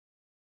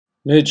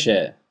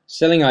MoodShare.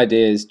 Selling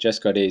ideas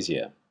just got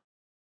easier.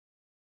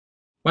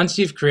 Once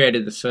you've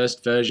created the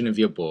first version of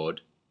your board,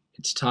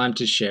 it's time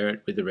to share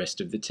it with the rest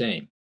of the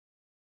team.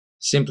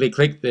 Simply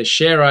click the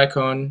Share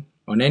icon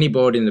on any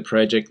board in the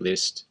project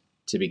list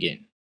to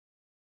begin.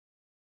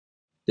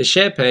 The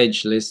Share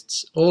page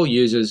lists all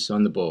users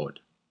on the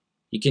board.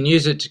 You can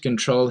use it to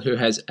control who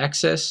has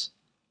access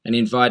and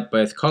invite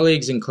both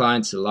colleagues and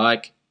clients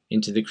alike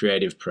into the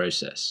creative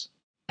process.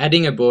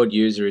 Adding a board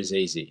user is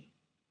easy.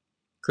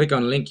 Click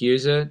on Link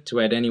User to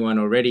add anyone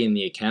already in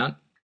the account.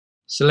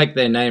 Select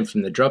their name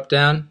from the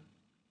drop-down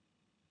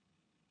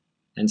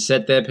and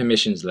set their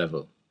permissions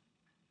level.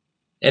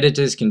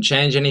 Editors can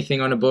change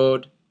anything on a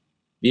board.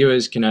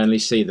 Viewers can only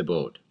see the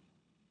board.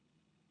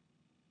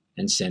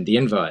 And send the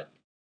invite.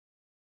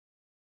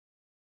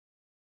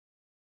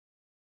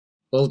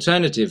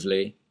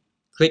 Alternatively,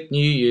 click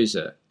New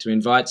User to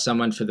invite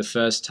someone for the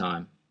first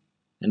time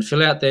and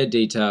fill out their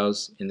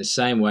details in the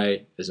same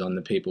way as on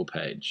the People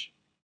page.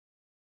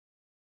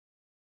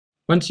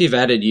 Once you've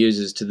added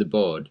users to the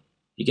board,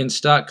 you can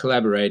start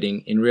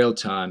collaborating in real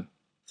time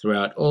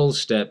throughout all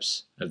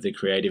steps of the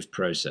creative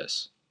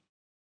process.